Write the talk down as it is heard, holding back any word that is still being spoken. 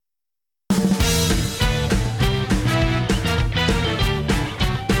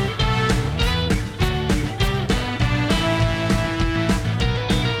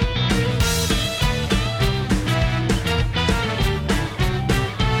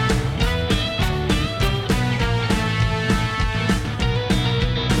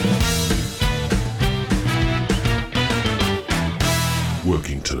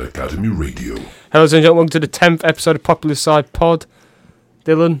Academy Radio. Hello, ladies and gentlemen, welcome to the 10th episode of Popular Side Pod.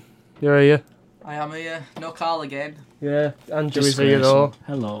 Dylan, you're here. I am here. No Carl again. Yeah, Andrew is here though.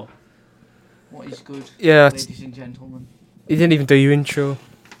 Hello. What is good, Yeah, ladies and gentlemen? You didn't even do your intro.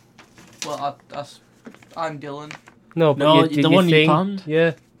 Well, I'm Dylan. No, but No, you did the your one you thing. planned?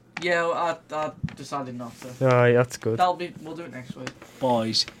 Yeah. Yeah, I decided not to. Alright, that's good. We'll do it next week.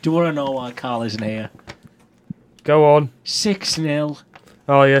 Boys, do you want to know why Carl isn't here? Go on. 6-0.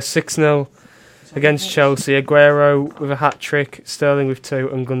 Oh yeah, 6-0 against Chelsea. Aguero with a hat-trick, Sterling with 2,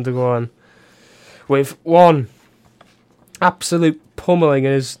 and Gundogan with 1. Absolute pummeling,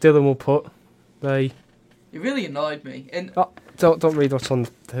 as Dylan will put. It really annoyed me. And Don't read what's on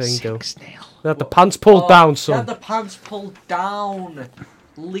the thing, Dylan. 6-0. They had the pants pulled down, They son. had the pants pulled down.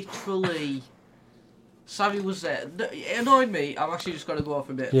 Literally. Savvy was there. It annoyed me. I'm actually just going to go off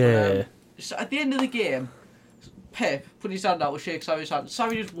a bit. Yeah. But, so at the end of the game, Pep put his hand out with Shake Savvy's hand.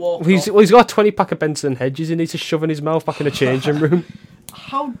 Savvy just walked He's off. got a 20-pack of Benson Hedges and he's just shoving his mouth back in the changing room.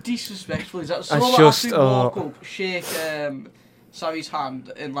 How disrespectful is that? That's Someone just, actually walk up, shake Savvy's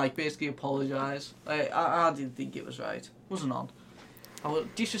hand and basically apologise. I didn't think it was right. Wasn't on. I was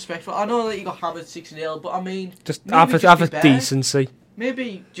disrespectful. I know that you got hammered 6-0, but I mean, Just maybe have be a better. decency.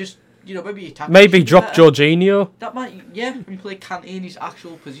 Maybe just maybe you Maybe drop Jorginho That might and play Kante in his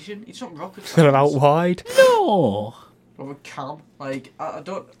actual position. It's not rocket and out science. wide. No. Or a cam. Like I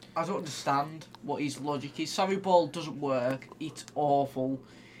don't understand what his logic is. Savvy ball doesn't work. It's awful.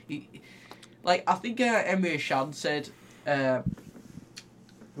 I think Emre Can said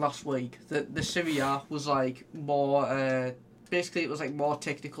last week that the Serie A was like more. Basically, it was like more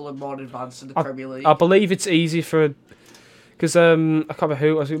technical and more advanced than the Premier League. I believe it's easy for... Because I can't remember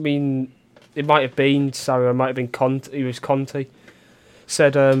who... it might have been Sarri, it might have been Conte. It was Conte.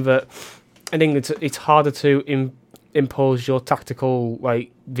 Said that in England it's harder to impose your tactical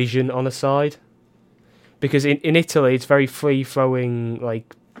vision on a side. Because in Italy it's very free-flowing,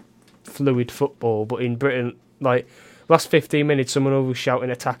 fluid football. But in Britain, last 15 minutes someone will shouting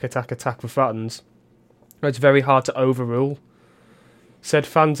attack, attack, attack for fans. It's very hard to overrule said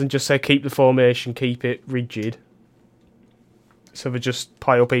fans and just say keep the formation, keep it rigid. So they just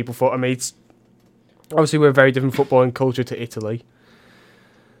pile people for. Obviously we're a very different footballing culture to Italy,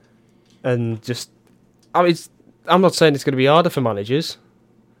 and I'm not saying it's going to be harder for managers.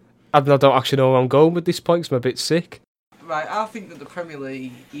 I don't actually know where I'm going with this point because I'm a bit sick. Right, I think that the Premier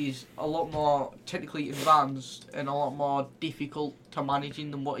League is a lot more technically advanced and a lot more difficult to managing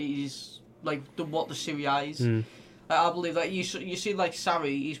than what it is than what the Serie A is. I believe that you see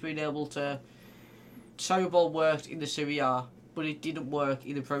Sarri, he's been able to. Sarri ball worked in the Serie A, but it didn't work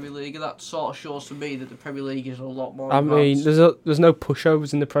in the Premier League, and that sort of shows to me that the Premier League is a lot more advanced. There's no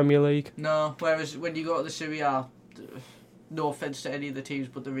pushovers in the Premier League. No, whereas when you go to the Serie A, no offence to any of the teams,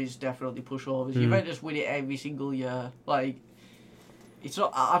 but there is definitely pushovers. You might just win it every single year. It's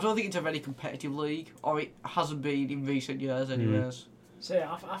not. I don't think it's a very competitive league, or it hasn't been in recent years, anyways. So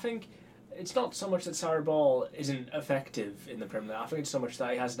yeah, I think it's not so much that Sarri ball isn't effective in the Premier League. I think it's so much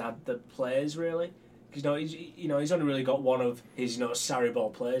that he hasn't had the players really. Because he's only really got one of his Sarri ball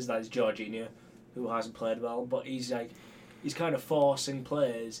players, that is Jorginho, who hasn't played well. But he's kind of forcing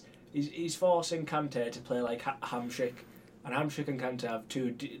players. He's forcing Kante to play like Hamsik, and Hamsik and Kante have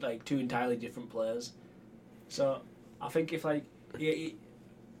two entirely different players. So I think if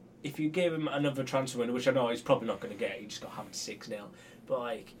you gave him another transfer window, which I know he's probably not going to get, he just got hammered 6-0. But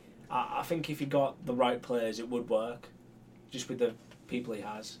I think if he got the right players, it would work, just with the people he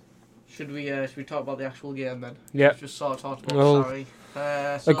has. Should we talk about the actual game then? Yeah. Just sort of talked about Sarri.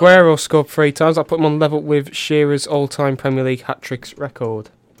 Aguero scored 3 times. I put him on level with Shearer's all-time Premier League hat-tricks record.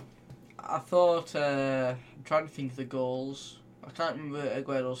 I thought, I'm trying to think of the goals. I can't remember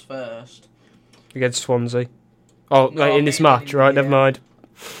Aguero's first. Against Swansea. Oh, No, in this match, right? Never mind.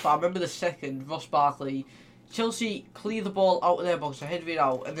 But I remember the second, Ross Barkley. Chelsea clear the ball out of their box, so header it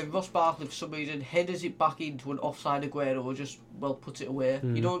out, and then Ross Barkley, for some reason, headers it back into an offside Aguero or just, puts it away.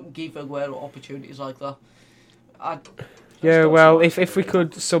 You don't give Aguero opportunities like that. If we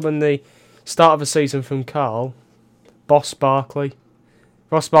could summon the start of the season from Carl, Boss Barkley.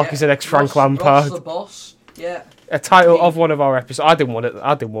 Ross Barkley's the next Frank Lampard. Ross the boss, yeah. A title of one of our episodes. I didn't want it.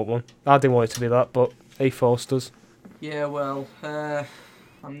 I didn't want one. I didn't want it to be that, but he forced us. Yeah,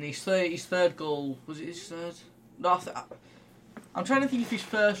 and his third goal, was it his third? No, I'm trying to think if his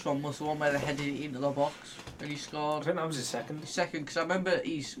first one was the one where they headed it into the box and he scored. I think that was his second. His second, because I remember I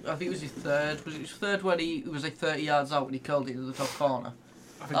think it was his third. Was it his third when he was 30 yards out when he curled it into the top corner?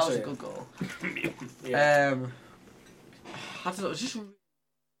 I think That so, was a yeah. good goal. Yeah. I don't know, it was just...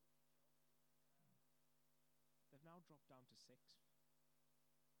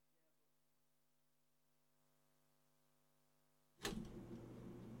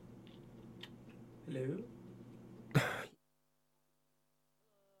 Hello?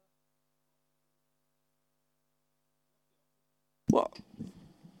 What?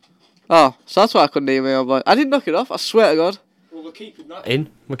 Oh, so that's why I couldn't hear my own voice. I didn't knock it off, I swear to God. Well, we're keeping that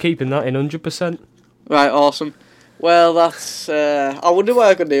We're keeping that in 100%. Right, awesome. Well, that's... I wonder why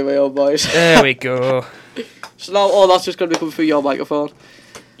I couldn't hear my own voice. There we go. So now all that's just going to be coming through your microphone.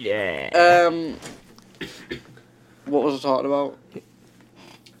 Yeah. What was I talking about?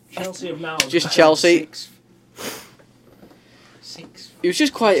 Chelsea have now... Just Chelsea. Six. It was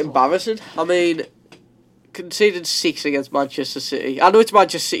just quite embarrassing. I mean, conceding 6 against Manchester City. I know it's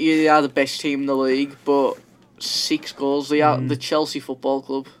Manchester City, they are the best team in the league, but 6 goals. They are the Chelsea Football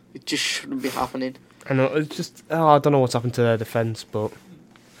Club. It just shouldn't be happening. I know, it's just... I don't know what's happened to their defence, but...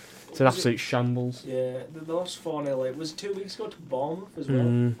 It's an absolute shambles. Yeah, they lost 4-0. It was 2 weeks ago to Bournemouth as well.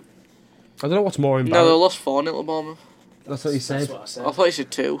 I don't know what's more No, embarrassing. they lost 4-0 to Bournemouth. That's what you said. That's what I said. I thought you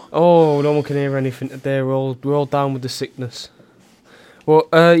said 2. Oh, no one can hear anything today. We're all down with the sickness. Well,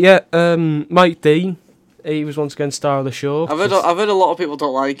 Mike Dean, he was once again star of the show. I've heard a lot of people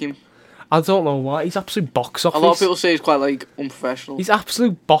don't like him. I don't know why. He's absolute box office. A lot of people say he's quite like unprofessional. He's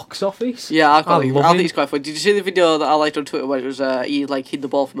absolute box office. Yeah, I love think him. he's quite funny. Did you see the video that I liked on Twitter where it was he like hid the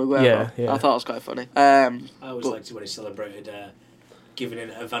ball from Aguero? Yeah. I thought it was quite funny. I always liked it when he celebrated giving an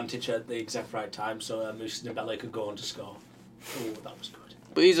advantage at the exact right time so Musa Dembele could go on to score. Oh, that was good.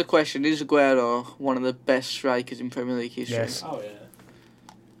 But here's a question: is Aguero one of the best strikers in Premier League history? Yes. Oh, yeah.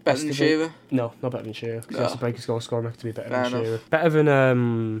 Better than Shearer? No, not better than Shearer. Because No. that's the breakers goal scorer make to be better Fair than enough. Shearer. Better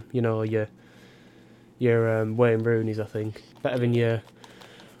than your Wayne Rooney's, I think. Better than your...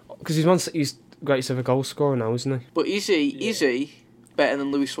 Because he's greatest ever goal scorer now, isn't he? But is he better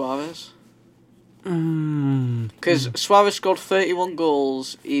than Luis Suarez? Because Suarez scored 31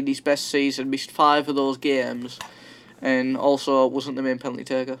 goals in his best season, missed 5 of those games, and also wasn't the main penalty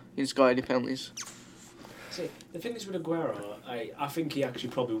taker. He didn't score any penalties. See, the thing is with Aguero, I think he actually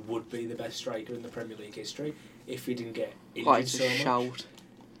probably would be the best striker in the Premier League history if he didn't get injured Quite a so much. shout.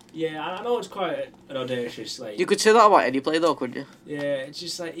 Yeah, I know it's quite an audacious, like... You could say that about any player though, couldn't you? Yeah, it's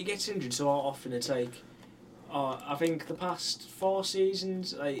just like, he gets injured so often, it's like... I think the past 4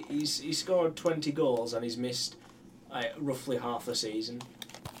 seasons, like, he's scored 20 goals and he's missed like, roughly half the season.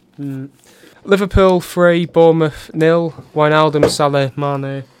 Liverpool 3, Bournemouth 0. Wijnaldum, Salah,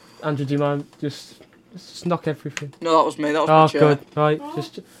 Mane. Andrew, do you mind just knock everything? No, that was me. That was my Oh, chair. good. Right,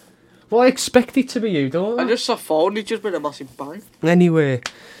 just... Well, I expect it to be you, don't I? I just saw 4 and it just made a massive bang. Anyway,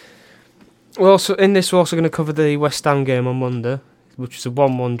 we're also going to cover the West Ham game on Monday, which is a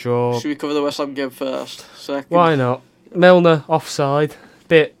 1-1 draw. Should we cover the West Ham game first? Second. Why not? Milner offside,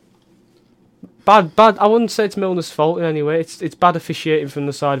 bit bad. I wouldn't say it's Milner's fault in any way. It's bad officiating from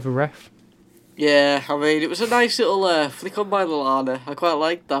the side of a ref. Yeah, I mean, it was a nice little flick on by Lallana. I quite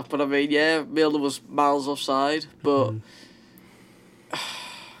liked that, but I mean, yeah, Milner was miles offside, but... I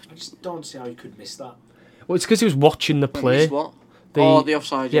just don't see how he could miss that. Well, it's because he was watching the play. Missed what? The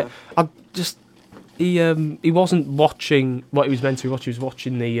offside, yeah. He wasn't watching what he was meant to be watching. He was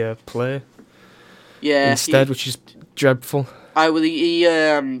watching the play Yeah. instead, which is dreadful.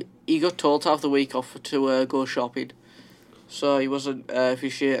 He got told to have the week off to go shopping, so he wasn't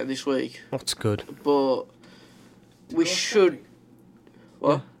officiating this week. That's good. But we should.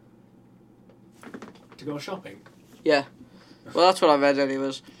 What? To go shopping? Yeah. Well, that's what I read,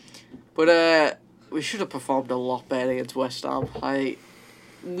 anyways. But we should have performed a lot better against West Ham.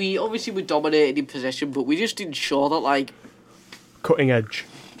 We obviously were dominated in possession, but we just didn't show that, like, Cutting edge.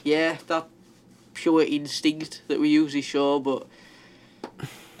 yeah, that pure instinct that we usually show. But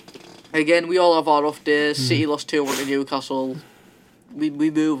again, we all have our off days. City lost 2-1 to Newcastle. We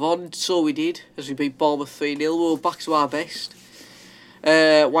move on, so we did, as we beat Bournemouth 3-0. We were back to our best.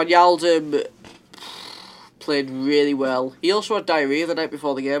 Wijnaldum played really well. He also had diarrhea the night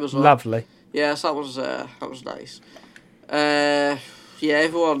before the game as well. Lovely. Yes, that was nice. Yeah,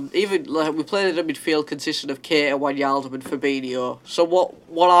 everyone, even like we played in a midfield consisting of Keita, Wijnaldum and Fabinho. So what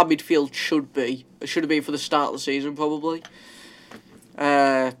our midfield should have been for the start of the season probably.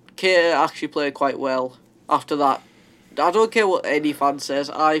 Keita actually played quite well. After that, I don't care what any fan says,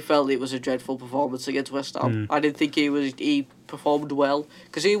 I felt it was a dreadful performance against West Ham. I didn't think he performed well,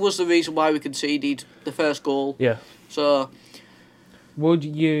 because he was the reason why we conceded the first goal. Yeah. So, Would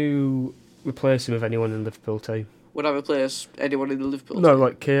you replace him with anyone in the Liverpool team? would I replace anyone in the Liverpool No, team?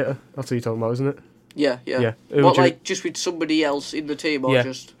 like Keita. That's what you're talking about, isn't it? Yeah. Who What, would you- like, just with somebody else in the team, or Yeah.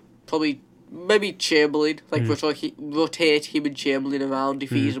 just probably, maybe Chamberlain, like, rotate him and Chamberlain around if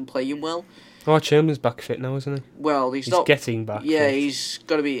he isn't playing well. Oh, Chamberlain's back fit now, isn't he? Well, he's He's not... getting back Yeah, fit. he's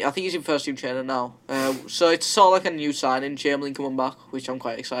got to be... I think he's in first team training now. So it's sort of like a new signing, Chamberlain coming back, which I'm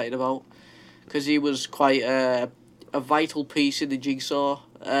quite excited about. because he was quite a vital piece in the jigsaw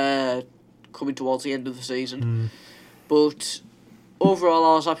coming towards the end of the season. But overall,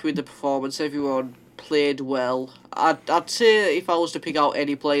 I was happy with the performance. Everyone played well. I'd say if I was to pick out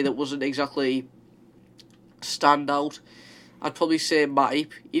any player that wasn't exactly standout, I'd probably say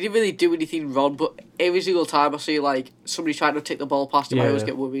Matip. He didn't really do anything wrong, but every single time I see like somebody trying to take the ball past him, I always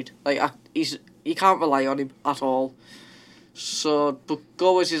get worried. Like you can't rely on him at all. So, but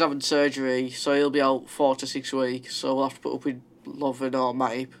Gomez is having surgery, so he'll be out 4 to 6 weeks. So we'll have to put up with Lovren or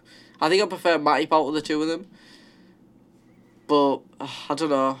Matip. I think I prefer Matip out of the two of them. But I don't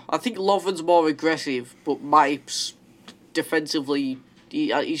know. I think Lovren's more aggressive, but Matip's defensively,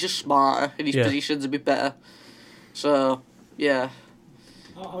 he's just smarter and his position's a bit better. So yeah.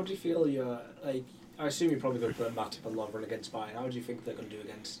 How do you feel I assume you're probably going to put Matip and Lovren against Bayern. How do you think they're going to do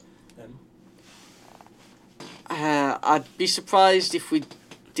against them? I'd be surprised if we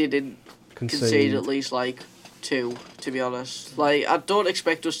didn't concede at least like 2, to be honest. Like, I don't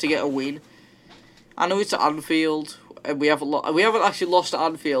expect us to get a win. I know it's at Anfield, and we haven't actually lost at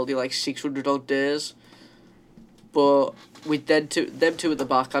Anfield in like 600 odd days. But with them two at the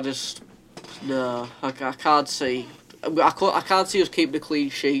back, I can't see. I can't see us keeping a clean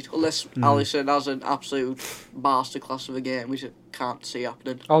sheet unless Alisson has an absolute masterclass of a game, which I can't see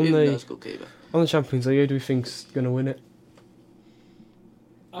happening. On the Champions League, who do we think's going to win it?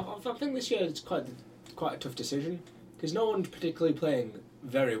 I think this year it's quite a tough decision because no one's particularly playing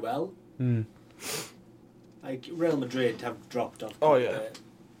very well. Like Real Madrid have dropped off. Oh yeah.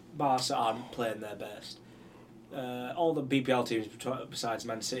 Barca aren't playing their best. All the BPL teams besides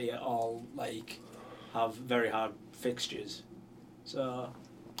Man City all like have very hard fixtures. So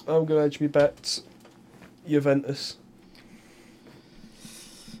I'm going to edge my bets. Juventus.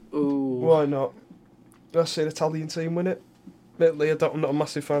 Ooh. Why not? I see an Italian team win it. Admittedly, I'm not a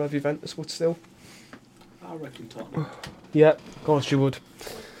massive fan of Juventus, but still. I reckon Tottenham. Yeah, of course you would.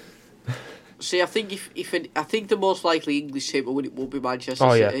 See, I think I think the most likely English team to win it will be Manchester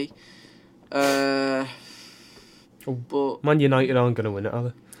City. But Man United aren't going to win it, are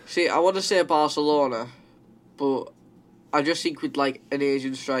they? See, I want to say Barcelona, but I just think with like an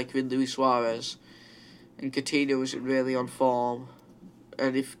Asian striker in Luis Suarez, and Coutinho isn't really on form.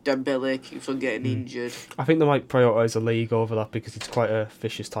 And if Dembele keeps on getting injured, I think they might prioritise the league over that because it's quite a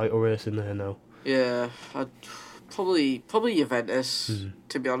vicious title race in there now. Yeah, I'd probably Juventus,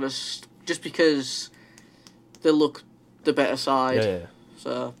 to be honest, just because they look the better side. Yeah.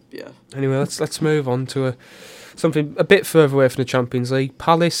 So yeah. Anyway, let's move on to something a bit further away from the Champions League.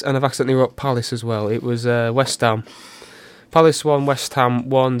 Palace, and I've accidentally wrote Palace as well. It was West Ham. Palace won. West Ham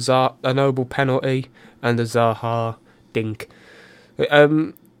won. A noble penalty and a Zaha dink. I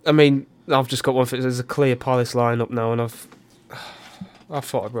mean, I've just got one for it. There's a clear Palace lineup now, and I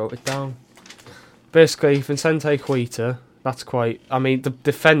thought I wrote it down. Basically, Vincente Guaita, that's quite... I mean, the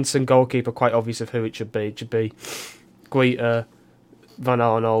defence and goalkeeper are quite obvious of who it should be. It should be Guaita, Van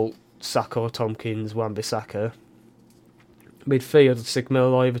Arnold, Saka, Tompkins, Wan-Bissaka. Midfield,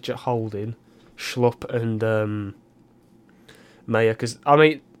 Sigmilovic at holding, Schlupp and Meyer. Because, I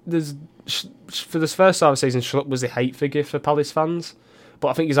mean, for this first half of the season, Schlupp was the hate figure for Palace fans. But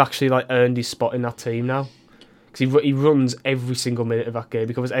I think he's actually like earned his spot in that team now. Because he runs every single minute of that game.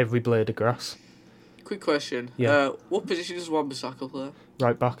 He covers every blade of grass. Quick question. Yeah. What position does Wan-Bissaka play?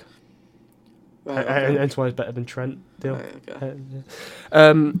 Right back. Right, okay. Hence why he's better than Trent. Deal. Right, okay.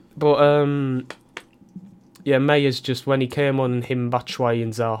 Yeah, Mayer's just, when he came on him, Batshuayi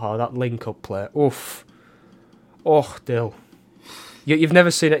and Zaha, that link-up play. Oof. Oh, Dill. You've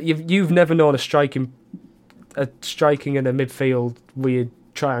never seen it. You've never known a striking in a midfield weird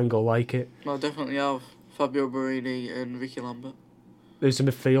triangle like it. I definitely have Fabio Borini and Ricky Lambert. Who's a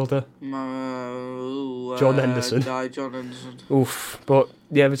midfielder? John Henderson. John Henderson. Oof. But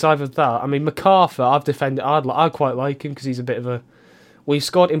yeah, it's either that. I mean, MacArthur, I've defended. I quite like him because he's a bit of a. We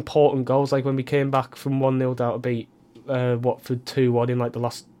scored important goals, like when we came back from 1-0 down to beat Watford 2-1 in like the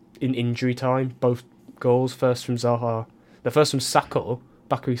last in injury time. Both goals, first from Zaha, the first from Sakho,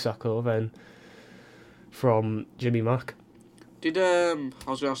 Bakary Sakho, then from Jimmy Mack. Did I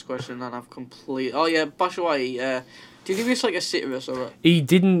was gonna ask a question and I've Oh yeah, Batshuayi. Did he miss like a sitter or something? He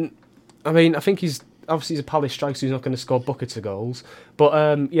didn't. I mean, I think he's a Palace striker, so he's not going to score buckets of goals.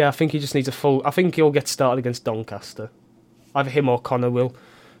 But yeah, I think he just needs a full. I think he'll get started against Doncaster. Either him or Connor will.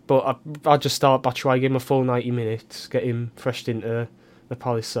 But I'll just start Batshuayi, give him a full 90 minutes, get him freshed into the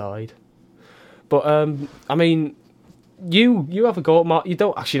Palace side. But I mean, you have a go at Martin. You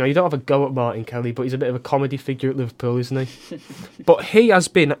don't have a go at Martin Kelly, but he's a bit of a comedy figure at Liverpool, isn't he? But he has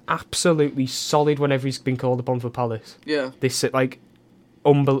been absolutely solid whenever he's been called upon for Palace. Yeah. This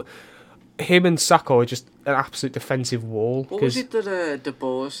him and Sacco are just an absolute defensive wall. What was it that De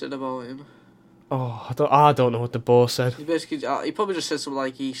Boer said about him? Oh, I don't know what De Boer said. He basically, he probably just said something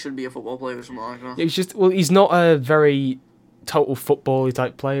like he shouldn't be a football player or something like that. He's not a very total football-y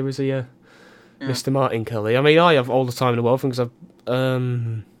type player, is he? Yeah. Mr. Martin Kelly. I mean, I have all the time in the world because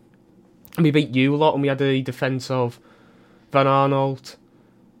we beat you a lot, and we had a defence of Van Aanholt,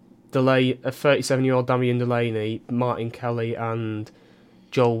 a 37-year-old Damian Delaney, Martin Kelly, and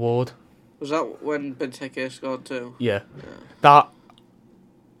Joel Ward. Was that when Benteke scored too? Yeah. Yeah.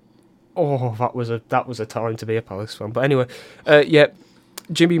 That was a time to be a Palace fan. But anyway,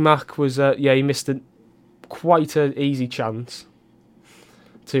 Jimmy Mack was he missed quite an easy chance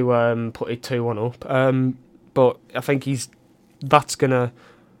to put it 2-1 up. But I think that's gonna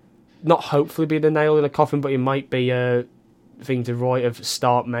not hopefully be the nail in the coffin, but it might be a thing to right of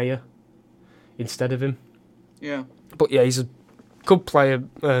start Mayer instead of him. Yeah. But yeah, he's a good player,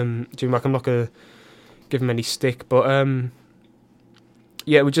 Jimmy Mack. I'm not gonna give him any stick, but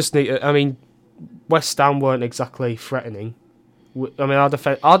we just need. I mean, West Ham weren't exactly threatening. I mean,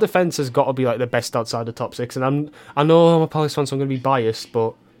 our defence has got to be like the best outside the top six, and I know I'm a Palace fan, so I'm going to be biased,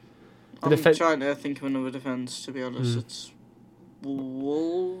 but I'm trying to think of another defence. To be honest, it's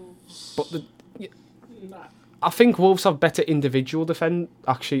Wolves. But I think Wolves have better individual defence.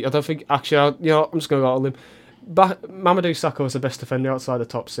 Actually, I don't think. Actually, I'm just going to go out on a limb. Mamadou Sakho is the best defender outside the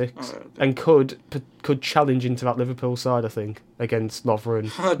top six, and could challenge into that Liverpool side. I think against Lovren,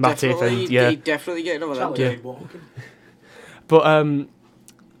 Matip, and he'd definitely get another that. Yeah. But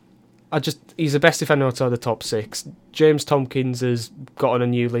he's the best defender outside the top six. James Tompkins has gotten a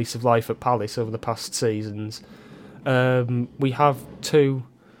new lease of life at Palace over the past seasons. We have two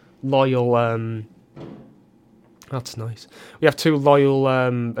loyal. That's nice. We have two loyal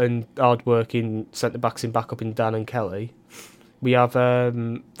and hard-working centre-backs in backup in Dan and Kelly. We have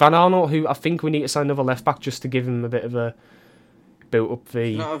Van Aanholt, who I think we need to sign another left-back just to give him a bit of a build up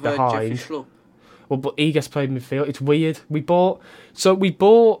behind. Well, but he gets played midfield. It's weird. We bought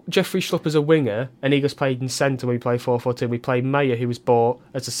Jeffrey Schlupp as a winger, and he gets played in centre when we play 4-4-2. We played Mayer, who was bought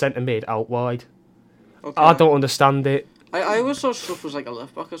as a centre mid out wide. Okay. I don't understand it. I always thought Schlupp was like a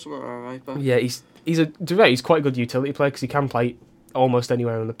left back or something, right? But yeah, he's quite a good utility player because he can play almost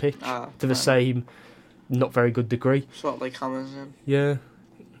anywhere on the pitch to the same not very good degree. Sort of like Hammers then. Yeah.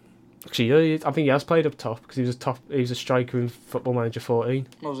 Actually, I think he has played up top because he was a striker in Football Manager 14.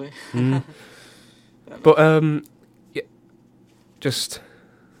 Was he? Mm. But just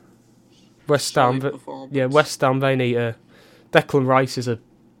West Ham. Yeah, West Ham. They need Declan Rice is a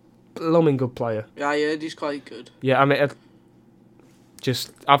blooming good player. Yeah, I heard he's quite good. Yeah, I mean,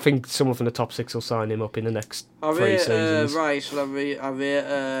 I think someone from the top six will sign him up in the next 3 seasons. Rice, I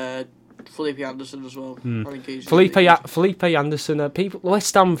rate Felipe Anderson as well. I think he's Felipe Anderson.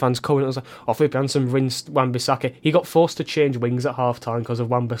 West Ham fans calling it was like, Felipe Anderson rinsed Wan-Bissaka. He got forced to change wings at half time because of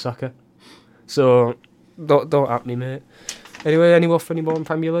Wan-Bissaka. So don't at me, mate. Anyway, any more in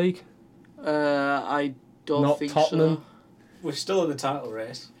Premier League? I don't think Tottenham. So. We're still in the title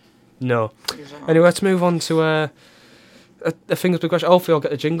race. No. Anyway, let's move on to a Fingal's Big Question. Hopefully I'll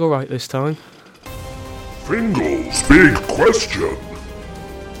get the jingle right this time. Fingal's Big Question.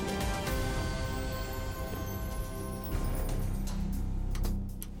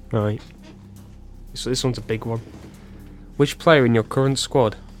 Right. So this one's a big one. Which player in your current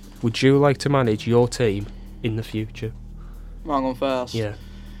squad would you like to manage your team in the future? Am I going first? Yeah.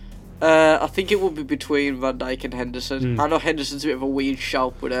 I think it would be between Van Dijk and Henderson. I know Henderson's a bit of a weird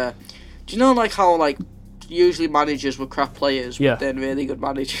shout, but do you know like how usually managers were crap players, but then really good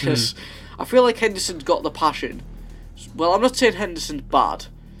managers? I feel like Henderson's got the passion. Well, I'm not saying Henderson's bad,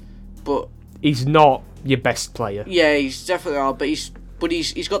 but he's not your best player. Yeah, he's definitely not, but he's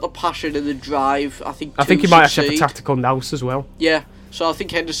got the passion and the drive. I think he might actually have a tactical nous as well. Yeah. So I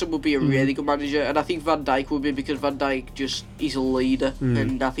think Henderson would be a really good manager, and I think Van Dijk would be because Van Dijk he's a leader,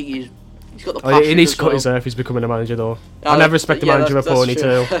 and I think he's got the passion. He needs to cut his earth. He's becoming a manager though. I never respect a manager with a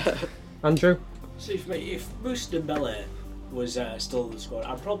ponytail. Andrew? See, for me, if Moussa Dembele was still in the squad,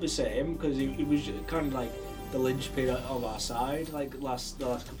 I'd probably say him because he was kind of like the linchpin of our side, like the last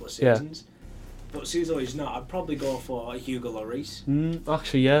couple of seasons. But since though he's not, I'd probably go for Hugo Lloris.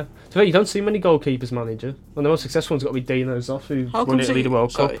 Actually, yeah. So you don't see many goalkeepers manager. Well, the most successful one's got to be Dino Zoff, who won Italy the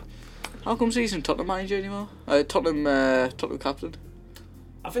World Cup. How come he's in Tottenham manager anymore? Tottenham captain.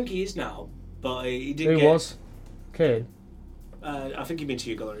 I think he is now, but he didn't. Who was? Kane. I think he means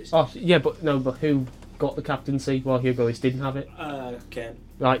Hugo Lloris. Oh yeah, but who got the captaincy while Hugo Lloris didn't have it? Kane.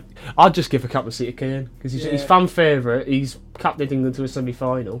 Right, I'd just give a captaincy to Kane because he's fan favourite. He's captained England to a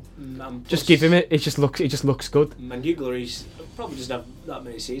semi-final. Just give him it. It just looks good. And Hugo Lloris, Probably doesn't have that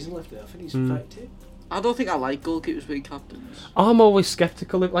many seasons left there. I think he's 32. I don't think I like goalkeepers being captains. I'm always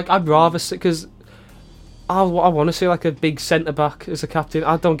sceptical. Like, I'd rather see, because I want to see like a big centre back as a captain.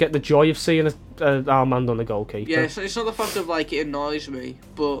 I don't get the joy of seeing a armband on the goalkeeper. Yeah, it's not the fact of like it annoys me,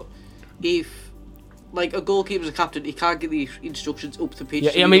 but if like a goalkeeper's a captain, he can't get the instructions up the pitch.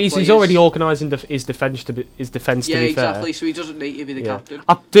 Yeah, I mean he's already organising his defence to be exactly. fair. So he doesn't need to be the captain.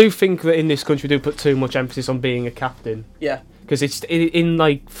 I do think that in this country we do put too much emphasis on being a captain. Yeah. Because it's in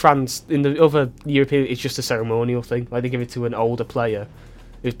like France, in the other European, it's just a ceremonial thing. Like they give it to an older player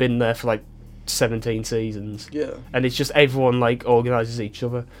who's been there for like 17 seasons. Yeah. And it's just everyone like organises each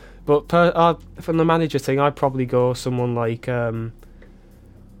other. But from the manager thing, I'd probably go someone like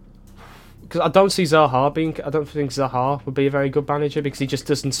because I don't see Zaha being. I don't think Zaha would be a very good manager because he just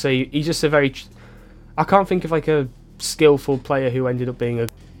doesn't see. He's just a very. I can't think of like a skillful player who ended up being a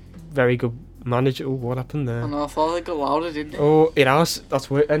very good manager. Oh, what happened there? I know, I thought it got louder, didn't it? Oh, it has. That's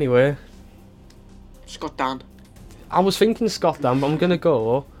weird. Anyway, Scott Dan. I was thinking Scott Dan, but I'm gonna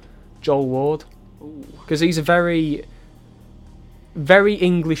go Joel Ward because he's a very, very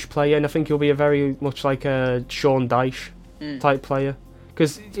English player, and I think he'll be a very much like a Sean Dyche type player.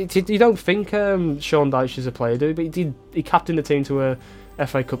 Because you don't think Sean Dyche is a player, do you? But he captained the team to a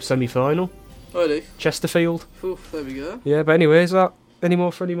FA Cup semi-final. Oh, did he? Chesterfield. Oof, there we go. Yeah, but anyway, is that any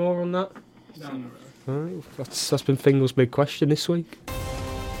more on that? No. Right, that's been Fingal's big question this week.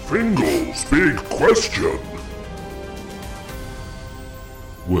 Fingal's big question.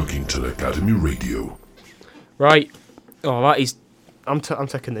 Workington Academy Radio. Right. Oh, that is. I'm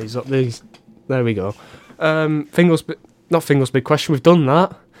taking these up. There we go. Not Fingal's big question. We've done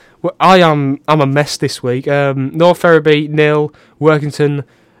that. I'm a mess this week. North Ferriby 0, Workington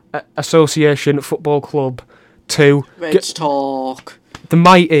Association Football Club 2. Let's talk. The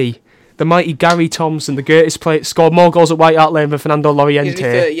mighty Gary Thompson, the greatest player, scored more goals at White Hart Lane than Fernando Loriente. Is he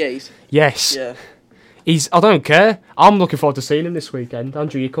 38? Yes. Yeah. I don't care. I'm looking forward to seeing him this weekend.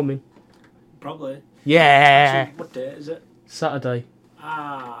 Andrew, you coming? Probably. Yeah. Actually, what date is it? Saturday.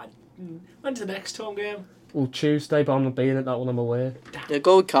 When's the next home game? Well, Tuesday, but I'm not being at that one. I'm away. Yeah,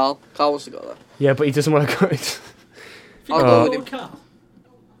 go with Carl. Carl wants to go there. Yeah, but he doesn't want to go. I'll go with him. Carl.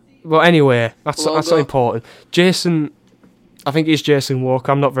 Well, anyway, that's Well, not important. Jason, I think it's Jason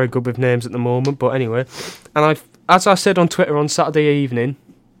Walker. I'm not very good with names at the moment, but anyway. And as I said on Twitter on Saturday evening,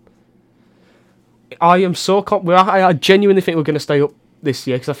 I am so I genuinely think we're going to stay up this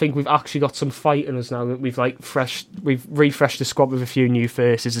year because I think we've actually got some fight in us now. We've refreshed the squad with a few new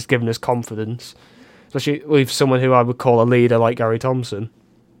faces. It's given us confidence, especially with someone who I would call a leader like Gary Thompson.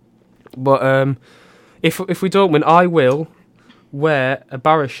 But if we don't win, I will wear a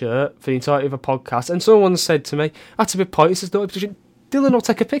Barra shirt for the entirety of a podcast. And someone said to me, that's a bit pointless, Dylan will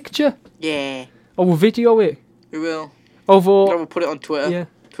take a picture. Yeah. Or we'll video it. We will. Over. Then we'll put it on Twitter. Yeah.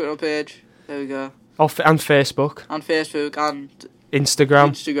 Twitter page. There we go. And Facebook. And Facebook and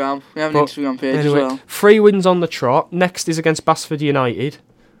Instagram. We have an Instagram page as well. 3 wins on the trot. Next is against Basford United.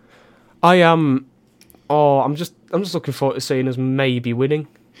 I'm just looking forward to seeing us maybe winning.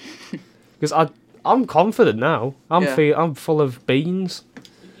 Because I'm confident now. I'm full of beans.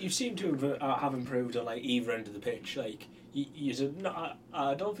 You seem to have improved on like either end of the pitch. Like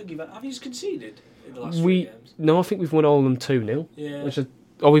I don't think have you conceded in the last 3 games? No, I think we've won all of them 2-0. Yeah.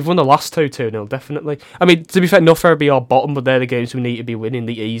 We've won the last 2-0, definitely. I mean, to be fair, North Ferriby are bottom, but they're the games we need to be winning,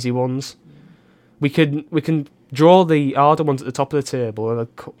 the easy ones. We can draw the harder ones at the top of the table.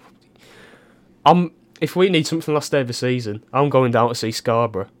 And if we need something last day of the season, I'm going down to see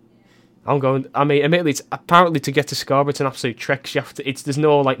Scarborough. Admittedly, it's apparently to get to Scarborough, it's an absolute trek. There's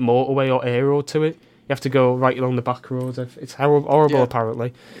no like motorway or air road to it. You have to go right along the back roads. It's horrible,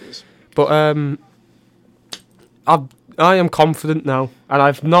 apparently. It is. But I am confident now, and I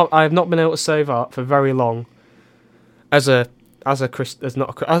have not been able to say that for very long. As a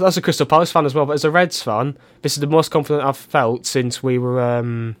Crystal Palace fan as well, but as a Reds fan, this is the most confident I've felt since we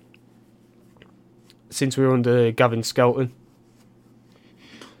were under Gavin Skelton.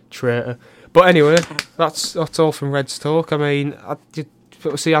 Traitor. But anyway, that's all from Reds talk. I mean,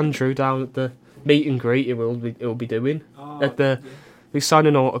 we'll see Andrew down at the meet and greet. He'll be doing he's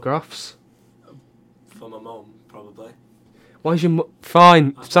signing autographs. For my mum, probably. Why is your mum...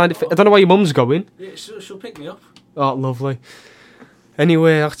 Fine, signed it. I don't know why your mum's going. Yeah, she'll pick me up. Oh, lovely.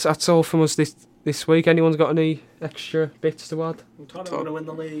 Anyway, that's all from us this week. Anyone's got any extra bits to add? I'm going to win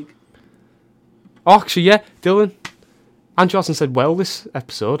the league. Oh, actually, yeah, Dylan. Andrew hasn't said well this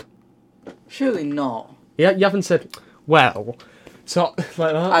episode. Surely not. Yeah, you haven't said well. So,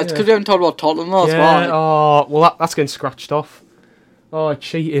 like that. It's because we haven't talked about Tottenham, that's why. Oh, well, that's getting scratched off. Oh,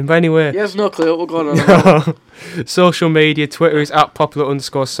 cheating. But anyway. He has no clue what we're going on about. Social media, Twitter is at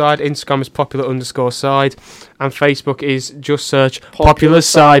popular_side, Instagram is popular_side, and Facebook is just search Popular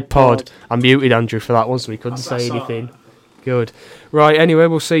Side Pod. I muted Andrew for that one so he couldn't say anything. Good. Right, anyway,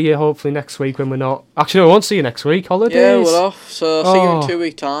 we'll see you hopefully next week when we're not... Actually, no, I won't see you next week. Holidays. Yeah, we're off, so see you in 2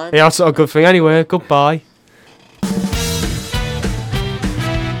 weeks' time. Yeah, that's not a good thing. Anyway, goodbye.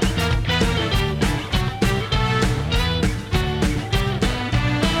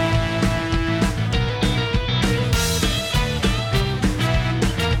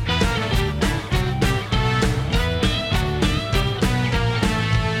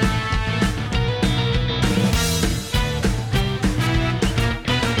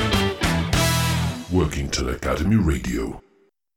 Working Till Academy Radio.